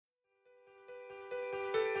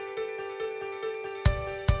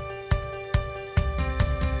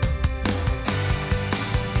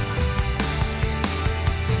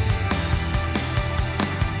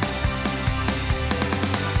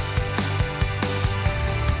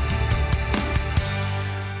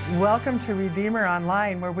Welcome to Redeemer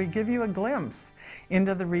Online, where we give you a glimpse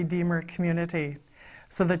into the Redeemer community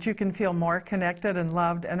so that you can feel more connected and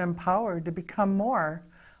loved and empowered to become more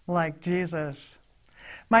like Jesus.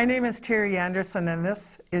 My name is Terry Anderson, and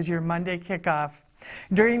this is your Monday Kickoff.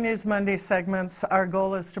 During these Monday segments, our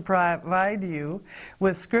goal is to provide you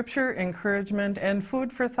with scripture, encouragement, and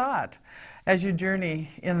food for thought as you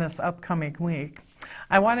journey in this upcoming week.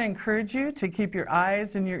 I want to encourage you to keep your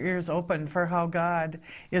eyes and your ears open for how God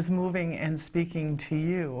is moving and speaking to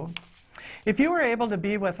you. If you were able to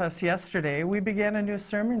be with us yesterday, we began a new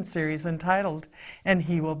sermon series entitled, "And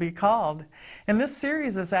He Will Be Called." And this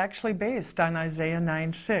series is actually based on Isaiah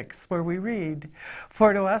 9:6, where we read,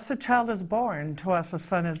 "For to us a child is born, to us a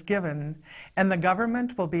son is given, and the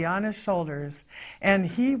government will be on his shoulders, and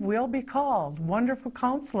he will be called Wonderful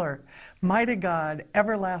Counselor, Mighty God,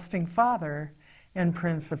 Everlasting Father, and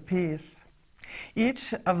Prince of Peace."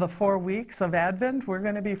 Each of the 4 weeks of Advent, we're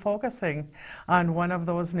going to be focusing on one of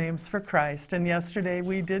those names for Christ. And yesterday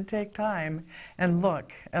we did take time and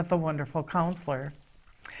look at the Wonderful Counselor.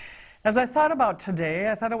 As I thought about today,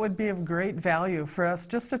 I thought it would be of great value for us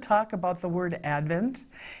just to talk about the word Advent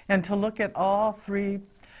and to look at all 3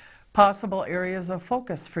 possible areas of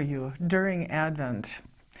focus for you during Advent.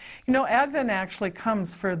 You know, Advent actually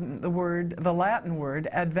comes from the Latin word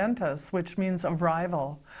adventus, which means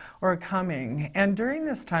arrival or coming. And during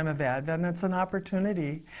this time of Advent, it's an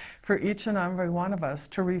opportunity for each and every one of us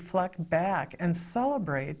to reflect back and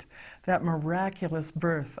celebrate that miraculous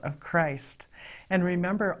birth of Christ. And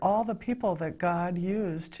remember all the people that God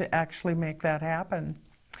used to actually make that happen.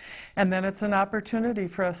 And then it's an opportunity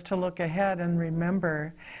for us to look ahead and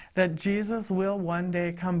remember that Jesus will one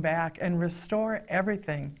day come back and restore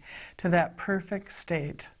everything to that perfect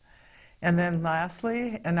state. And then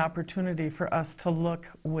lastly, an opportunity for us to look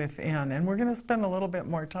within. And we're going to spend a little bit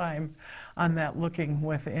more time on that looking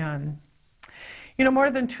within. You know, more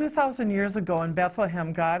than 2,000 years ago in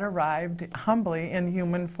Bethlehem, God arrived humbly in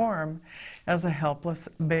human form as a helpless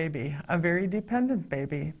baby, a very dependent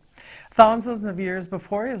baby. Thousands of years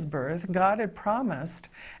before his birth, God had promised,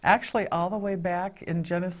 actually all the way back in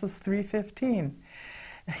Genesis 3:15,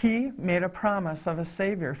 he made a promise of a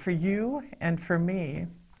Savior for you and for me.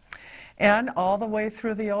 And all the way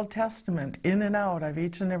through the Old Testament, in and out of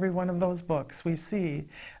each and every one of those books, we see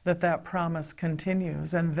that that promise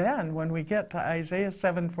continues. And then when we get to Isaiah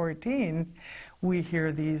 7:14, we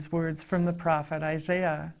hear these words from the prophet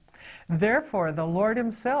Isaiah. "Therefore, the Lord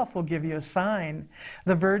himself will give you a sign.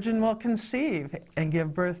 The virgin will conceive and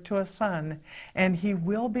give birth to a son, and he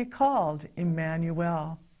will be called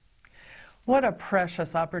Emmanuel." What a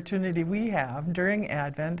precious opportunity we have during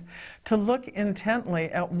Advent to look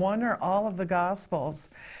intently at one or all of the Gospels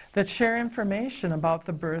that share information about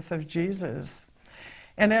the birth of Jesus.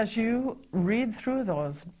 And as you read through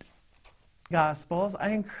those Gospels, I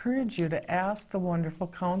encourage you to ask the Wonderful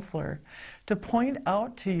Counselor to point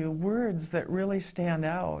out to you words that really stand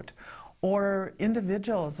out or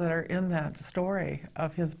individuals that are in that story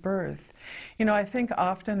of his birth. You know, I think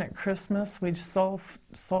often at Christmas we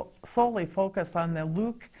solely focus on the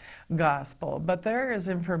Luke Gospel, but there is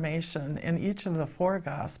information in each of the 4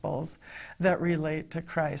 Gospels that relate to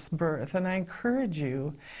Christ's birth. And I encourage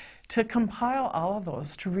you to compile all of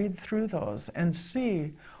those, to read through those and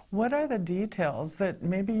see what are the details that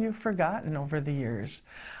maybe you've forgotten over the years.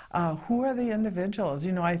 Who are the individuals?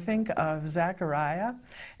 You know, I think of Zachariah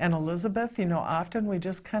and Elizabeth. You know, often we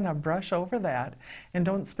just kind of brush over that and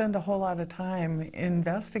don't spend a whole lot of time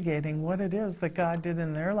investigating what it is that God did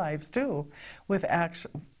in their lives too,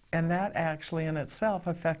 and that actually in itself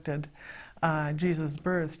affected Jesus'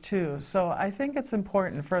 birth too. So I think it's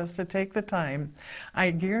important for us to take the time. I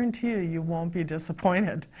guarantee you won't be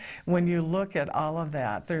disappointed when you look at all of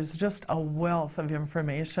that. There's just a wealth of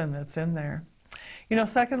information that's in there. You know,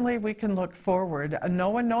 secondly, we can look forward. No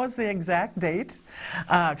one knows the exact date.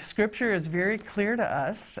 Scripture is very clear to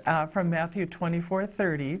us from Matthew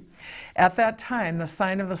 24:30. "At that time, the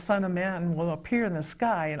sign of the Son of Man will appear in the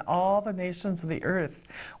sky, and all the nations of the earth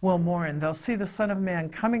will mourn. They'll see the Son of Man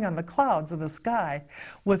coming on the clouds of the sky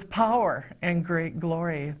with power and great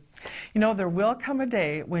glory." You know, there will come a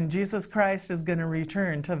day when Jesus Christ is going to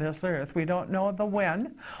return to this earth. We don't know the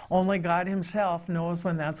when. Only God himself knows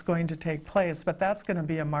when that's going to take place. But that's going to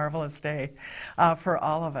be a marvelous day for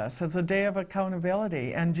all of us. It's a day of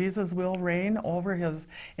accountability. And Jesus will reign over his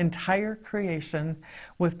entire creation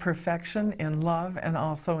with perfection in love and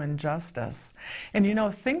also in justice. And you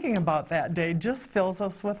know, thinking about that day just fills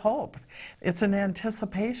us with hope. It's an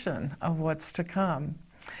anticipation of what's to come.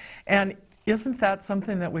 And Isn't that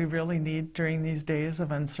something that we really need during these days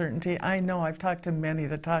of uncertainty? I know I've talked to many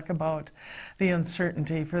that talk about the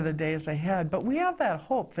uncertainty for the days ahead, but we have that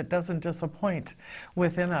hope that doesn't disappoint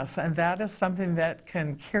within us, and that is something that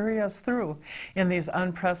can carry us through in these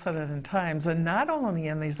unprecedented times, and not only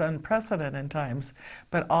in these unprecedented times,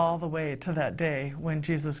 but all the way to that day when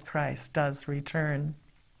Jesus Christ does return.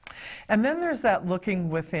 And then there's that looking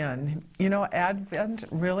within. You know, Advent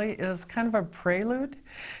really is kind of a prelude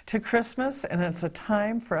to Christmas, and it's a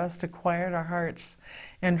time for us to quiet our hearts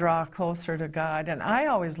and draw closer to God. And I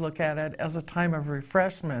always look at it as a time of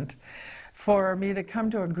refreshment for me to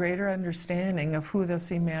come to a greater understanding of who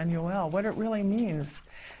this Emmanuel, what it really means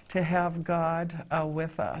to have God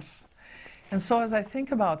with us. And so as I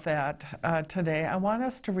think about that today, I want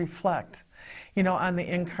us to reflect, you know, on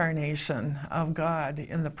the incarnation of God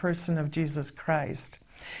in the person of Jesus Christ.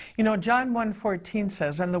 You know, John 1:14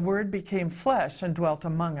 says, "And the Word became flesh and dwelt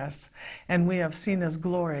among us, and we have seen His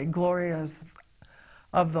glory. Glory as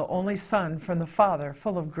of the only Son from the Father,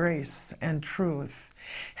 full of grace and truth."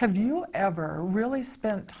 Have you ever really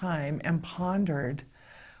spent time and pondered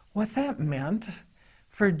what that meant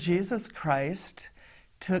for Jesus Christ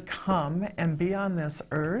to come and be on this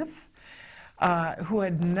earth, who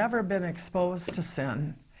had never been exposed to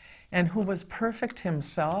sin and who was perfect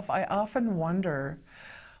himself? I often wonder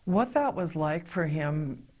what that was like for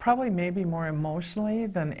him, probably maybe more emotionally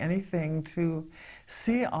than anything, to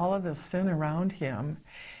see all of this sin around him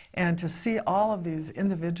and to see all of these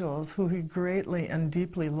individuals who he greatly and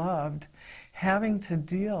deeply loved having to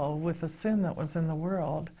deal with the sin that was in the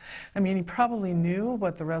world. I mean, he probably knew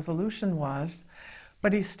what the resolution was,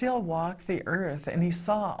 but he still walked the earth, and he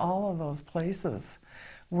saw all of those places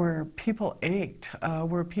where people ached,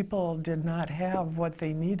 where people did not have what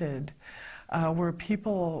they needed, where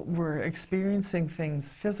people were experiencing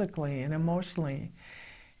things physically and emotionally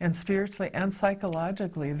and spiritually and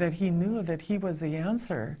psychologically that he knew that he was the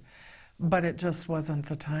answer, but it just wasn't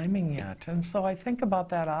the timing yet. And so I think about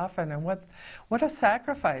that often, and what a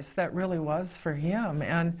sacrifice that really was for him.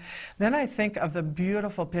 And then I think of the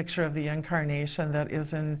beautiful picture of the incarnation that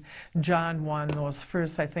is in John 1, those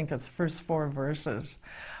first, I think it's first 4 verses.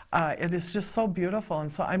 It is just so beautiful.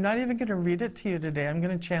 And so I'm not even going to read it to you today. I'm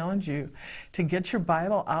going to challenge you to get your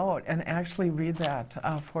Bible out and actually read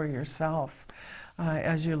that for yourself.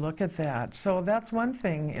 As you look at that. So that's one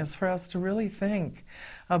thing, is for us to really think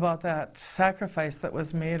about that sacrifice that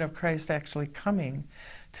was made of Christ actually coming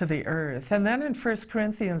to the earth. And then in 1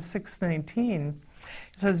 Corinthians 6:19,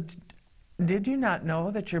 it says, "Did you not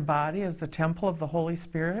know that your body is the temple of the Holy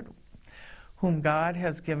Spirit, whom God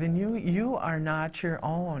has given you? You are not your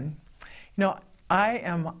own." You know, I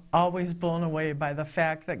am always blown away by the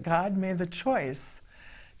fact that God made the choice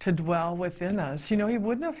to dwell within us. You know, he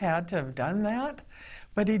wouldn't have had to have done that,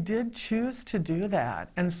 but he did choose to do that.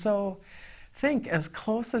 And so think, as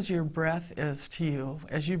close as your breath is to you,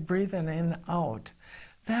 as you breathe in and out,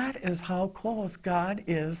 that is how close God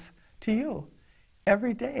is to you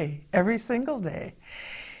every day, every single day.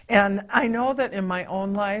 And I know that in my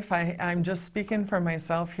own life, I'm just speaking for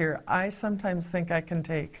myself here, I sometimes think I can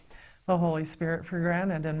take the Holy Spirit for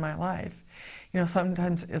granted in my life. You know,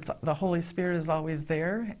 sometimes it's the Holy Spirit is always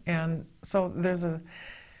there, and so there's a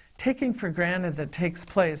taking for granted that takes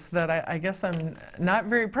place that I guess I'm not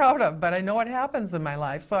very proud of, but I know it happens in my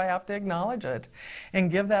life, so I have to acknowledge it and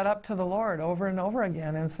give that up to the Lord over and over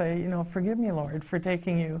again and say, you know, forgive me, Lord, for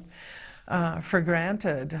taking you for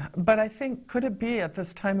granted. But I think, could it be at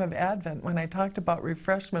this time of Advent, when I talked about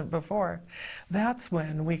refreshment before, that's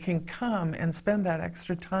when we can come and spend that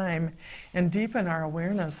extra time and deepen our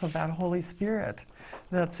awareness of that Holy Spirit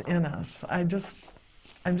that's in us. I'm just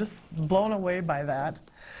blown away by that.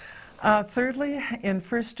 Thirdly, in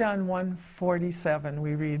 1 John 1:47,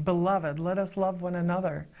 we read, "Beloved, let us love one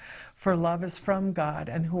another, for love is from God,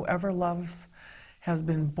 and whoever loves has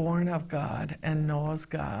been born of God and knows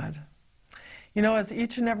God." You know, as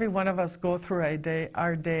each and every one of us go through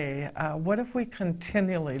our day, what if we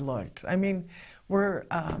continually looked? I mean, we're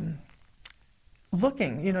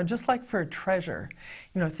looking, you know, just like for a treasure.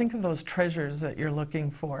 You know, think of those treasures that you're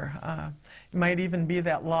looking for. It might even be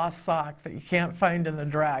that lost sock that you can't find in the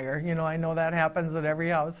dryer. You know, I know that happens at every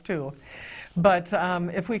house too. But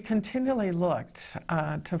if we continually looked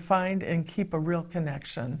to find and keep a real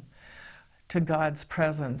connection to God's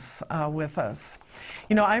presence with us.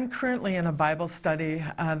 You know, I'm currently in a Bible study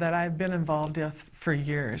that I've been involved with for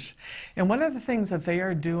years. And one of the things that they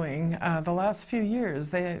are doing the last few years,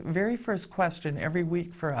 the very first question every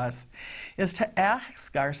week for us is to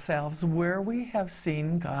ask ourselves where we have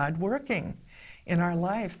seen God working in our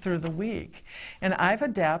life through the week. And I've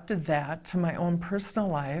adapted that to my own personal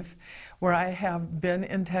life, where I have been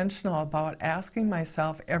intentional about asking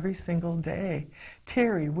myself every single day,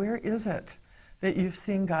 Terry, where is it that you've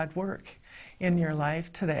seen God work in your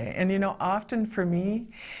life today? And you know, often for me,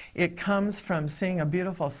 it comes from seeing a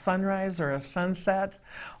beautiful sunrise or a sunset,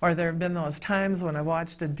 or there have been those times when I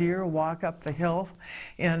watched a deer walk up the hill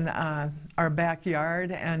in our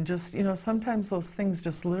backyard, and just, you know, sometimes those things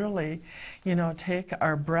just literally, you know, take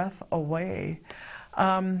our breath away.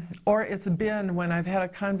 Or it's been when I've had a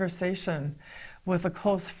conversation with a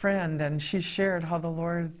close friend and she shared how the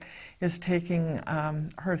Lord is taking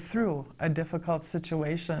her through a difficult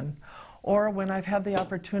situation. Or when I've had the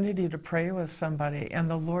opportunity to pray with somebody and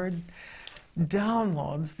the Lord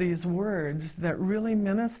downloads these words that really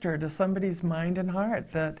minister to somebody's mind and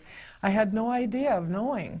heart that I had no idea of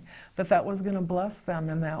knowing that that was going to bless them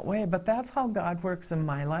in that way. But that's how God works in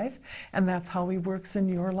my life, and that's how He works in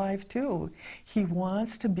your life too. He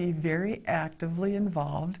wants to be very actively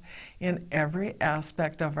involved in every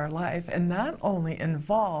aspect of our life, and not only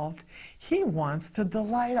involved, He wants to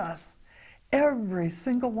delight us. Every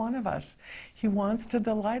single one of us. He wants to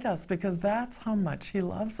delight us because that's how much He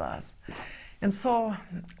loves us. And so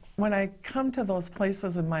when I come to those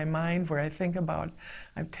places in my mind where I think about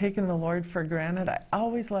I've taken the Lord for granted, I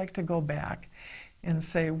always like to go back and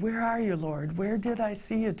say, where are you, Lord? Where did I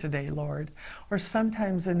see you today, Lord? Or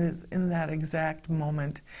sometimes in that exact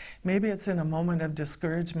moment, maybe it's in a moment of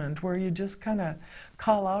discouragement where you just kind of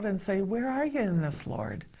call out and say, where are you in this,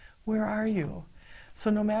 Lord? Where are you?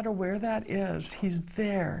 So no matter where that is, He's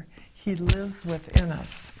there. He lives within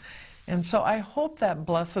us. And so I hope that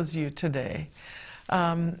blesses you today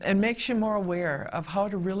and makes you more aware of how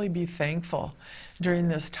to really be thankful during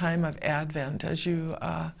this time of Advent as you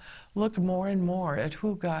look more and more at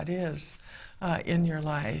who God is in your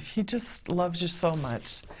life. He just loves you so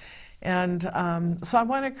much. And so I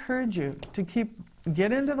want to encourage you to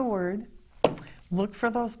get into the Word, look for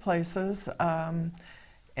those places,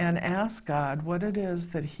 and ask God what it is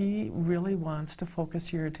that He really wants to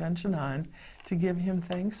focus your attention on to give Him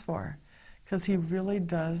thanks for. Because He really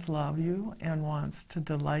does love you and wants to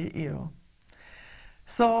delight you.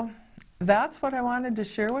 So that's what I wanted to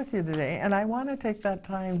share with you today. And I want to take that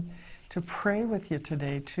time to pray with you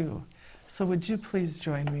today too. So would you please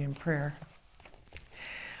join me in prayer?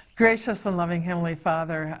 Gracious and loving Heavenly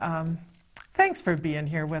Father, thanks for being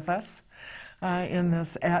here with us in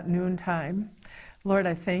this at noon time. Lord,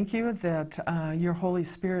 I thank you that your Holy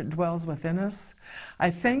Spirit dwells within us.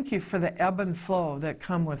 I thank you for the ebb and flow that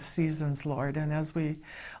come with seasons, Lord. And as we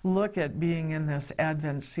look at being in this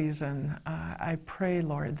Advent season, I pray,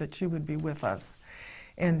 Lord, that you would be with us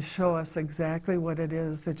and show us exactly what it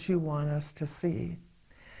is that you want us to see.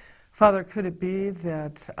 Father, could it be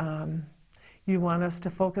that you want us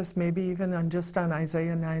to focus maybe even on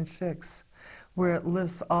Isaiah 9:6, where it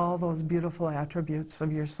lists all those beautiful attributes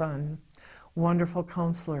of your Son? Wonderful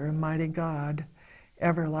Counselor, Mighty God,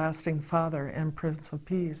 Everlasting Father, and Prince of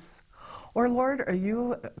Peace. Or Lord, are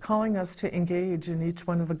you calling us to engage in each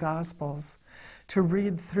one of the Gospels, to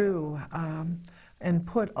read through and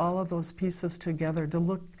put all of those pieces together, to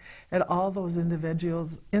look at all those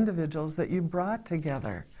individuals that you brought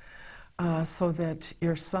together so that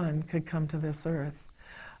your Son could come to this earth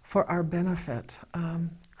for our benefit?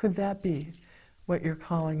 Could that be what you're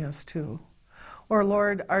calling us to? Or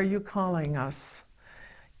Lord, are you calling us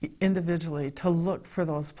individually to look for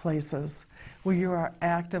those places where you are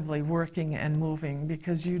actively working and moving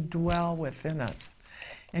because you dwell within us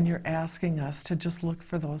and you're asking us to just look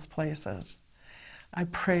for those places? I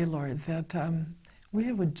pray, Lord, that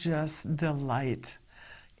we would just delight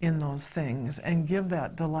in those things and give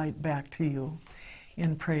that delight back to you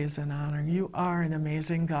in praise and honor. You are an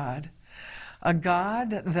amazing God, a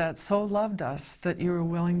God that so loved us that you were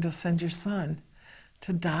willing to send your Son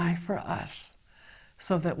to die for us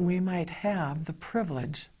so that we might have the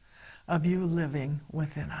privilege of you living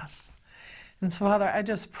within us. And so, Father, I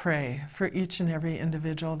just pray for each and every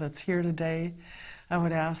individual that's here today. I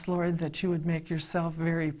would ask, Lord, that you would make yourself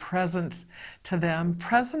very present to them,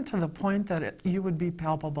 present to the point that you would be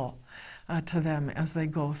palpable to them as they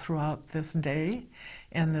go throughout this day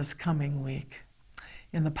and this coming week.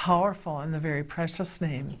 In the powerful and the very precious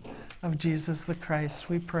name of Jesus the Christ,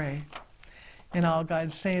 we pray. And all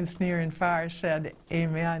God's saints near and far said,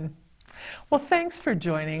 amen. Well, thanks for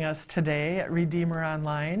joining us today at Redeemer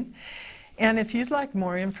Online. And if you'd like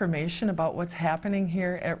more information about what's happening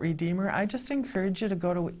here at Redeemer, I just encourage you to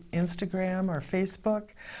go to Instagram or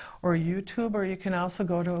Facebook or YouTube, or you can also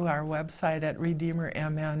go to our website at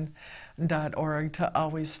redeemermn.org to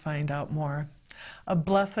always find out more. A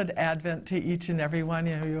blessed Advent to each and every one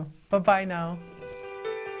of you. Bye-bye now.